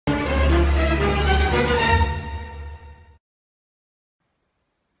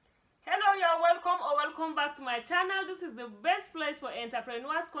back to my channel. This is the best place for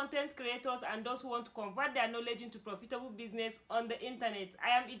entrepreneurs, content creators, and those who want to convert their knowledge into profitable business on the internet.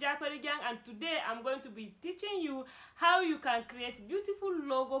 I am Ijaperigang, and today I'm going to be teaching you how you can create beautiful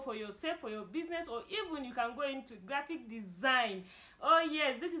logo for yourself, for your business, or even you can go into graphic design. Oh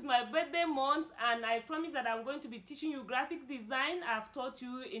yes, this is my birthday month, and I promise that I'm going to be teaching you graphic design. I've taught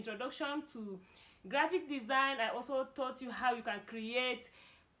you introduction to graphic design. I also taught you how you can create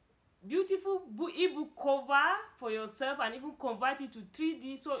beautiful ebook cover for yourself and even convert it to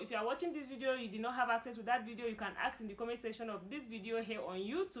 3D. So if you are watching this video, you did not have access to that video, you can ask in the comment section of this video here on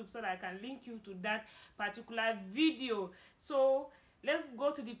YouTube so that I can link you to that particular video. So let's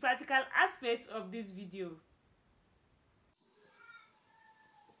go to the practical aspects of this video.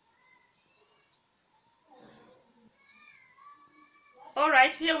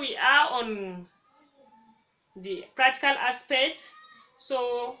 Alright, here we are on the practical aspect.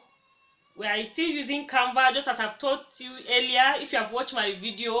 So we are still using Canva, just as I've taught you earlier. If you have watched my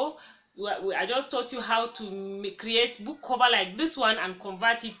video, I just taught you how to create book cover like this one and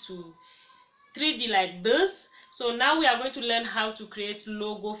convert it to 3D like this. So now we are going to learn how to create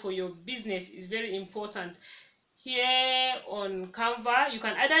logo for your business. It's very important. Here on Canva, you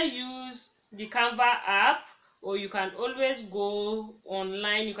can either use the Canva app, or you can always go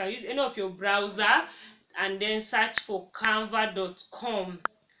online. You can use any of your browser and then search for canva.com.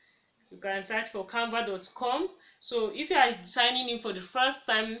 You can search for canva.com. So if you are signing in for the first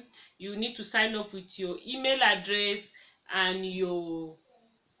time, you need to sign up with your email address and your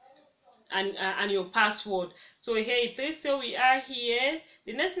password. So here it is. So we are here.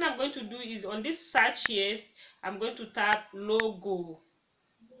 The next thing I'm going to do is on this search here, I'm going to tap logo.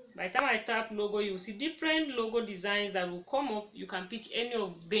 By the time I tap logo, you will see different logo designs that will come up. You can pick any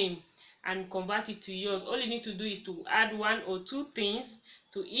of them and convert it to yours. All you need to do is to add one or two things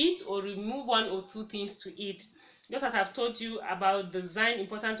to it, or remove one or two things to it. Just as I've told you about design,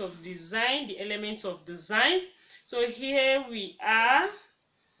 importance of design, the elements of design. So here we are.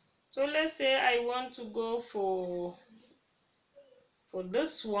 So let's say I want to go for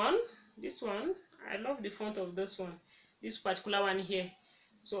this one. This one, I love the font of this one, this particular one here.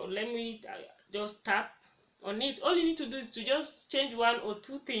 So let me just tap on it. All you need to do is to just change one or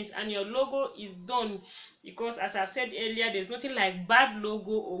two things and your logo is done. Because as I've said earlier, there's nothing like bad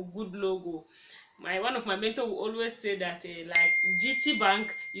logo or good logo. One of my mentors will always say that like GT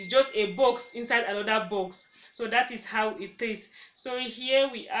Bank is just a box inside another box. So that is how it is. So here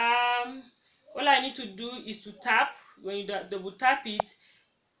we are. All I need to do is to tap. When you double tap it,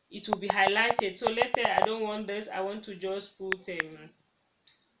 it will be highlighted. So let's say I don't want this. I want to just put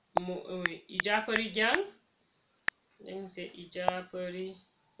Ijaperigang. Let me say Ijaperi,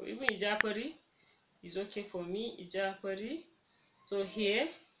 or even Ijaperi is okay for me. Ijaperi. So here,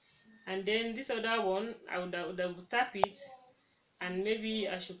 and then this other one, I would double tap it, and maybe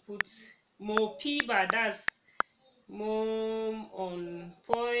I should put more P-bar. That's more on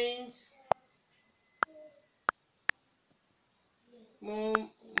points, more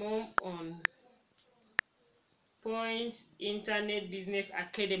on Point Internet Business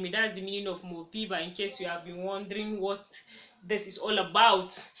Academy. That's the meaning of Mopiba, in case you have been wondering what this is all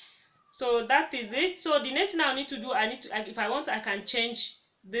about. So that is it. So the next thing I need to do, if I want, I can change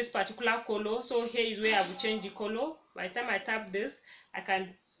this particular color. So here is where I will change the color. By the time I tap this, I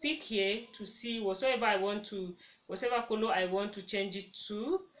can pick here to see whatever color I want to change it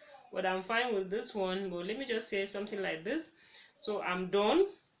to. But I'm fine with this one. But let me just say something like this. So I'm done.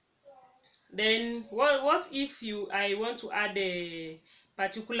 Then what if I want to add a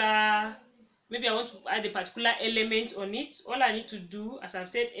particular, maybe I want to add a particular element on it. All I need to do, as I've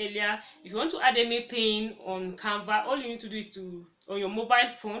said earlier, if you want to add anything on Canva, all you need to do is to, on your mobile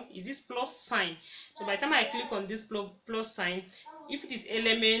phone, is this plus sign. So by the time I click on this plus sign, if it is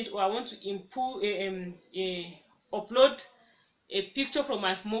element, or I want to input upload a picture from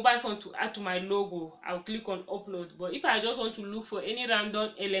my mobile phone to add to my logo, I'll click on upload. But if I just want to look for any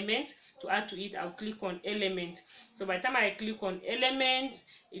random element to add to it, I'll click on element. So by the time I click on element,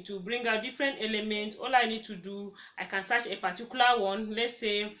 it will bring out different elements. All I need to do, I can search a particular one. Let's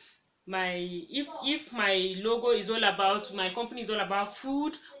say if my logo is all about, my company is all about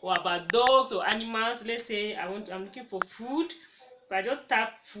food or about dogs or animals. Let's say I'm looking for food. If I just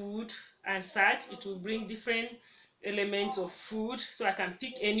tap food and search, it will bring different elements of food. So I can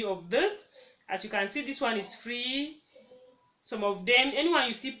pick any of this. As you can see, this one is free. Some of them, anyone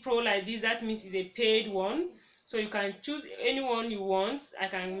you see pro like this, that means it's a paid one. So you can choose anyone you want. I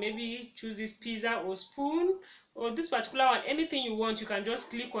can maybe choose this pizza or spoon, or this particular one. Anything you want, you can just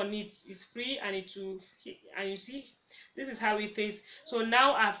click on it. It's free, and and you see, this is how it is. So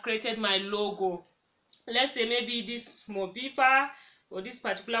now I've created my logo. let's say maybe this small paper or this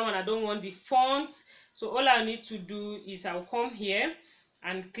particular one, I don't want the font. So all I need to do is I'll come here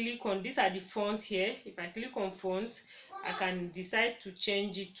and click on, these are the fonts here. If I click on font, I can decide to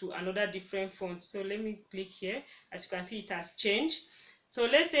change it to another different font. So let me click here. As you can see, it has changed. So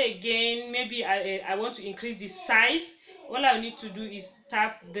let's say again, maybe I want to increase the size. All I need to do is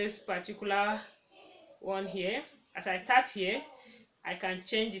tap this particular one here. As I tap here, I can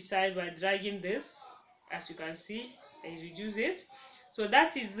change the size by dragging this. As you can see, I reduce it. So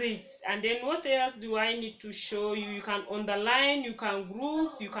that is it. And then what else do I need to show you? You can underline, you can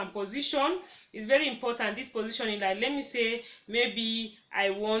group, you can position. It's very important, this positioning. Like, let me say maybe I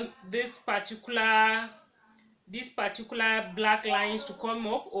want this particular black lines to come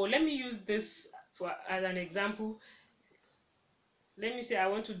up, or let me use this for as an example. Let me say I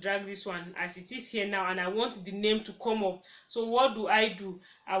want to drag this one as it is here now, and I want the name to come up. So what do? I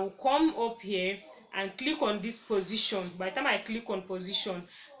will come up here and click on this position. By the time I click on position,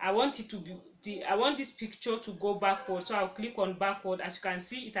 I want it to be I want this picture to go backward. So I'll click on backward. As you can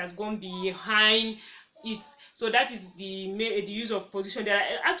see, it has gone behind it. So that is the use of position. There are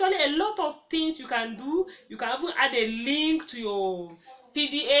actually a lot of things you can do. You can even add a link to your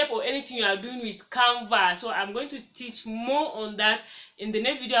PDF or anything you are doing with Canva. So I'm going to teach more on that in the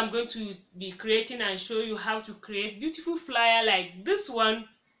next video. I'm going to be creating and show you how to create beautiful flyer like this one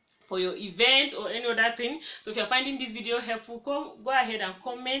for your event or any other thing. So if you're finding this video helpful, go ahead and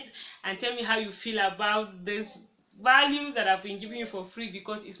comment and tell me how you feel about this values that I've been giving you for free,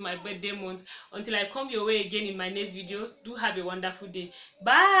 because it's my birthday month. Until I come your way again in my next video, do have a wonderful day.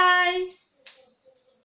 Bye.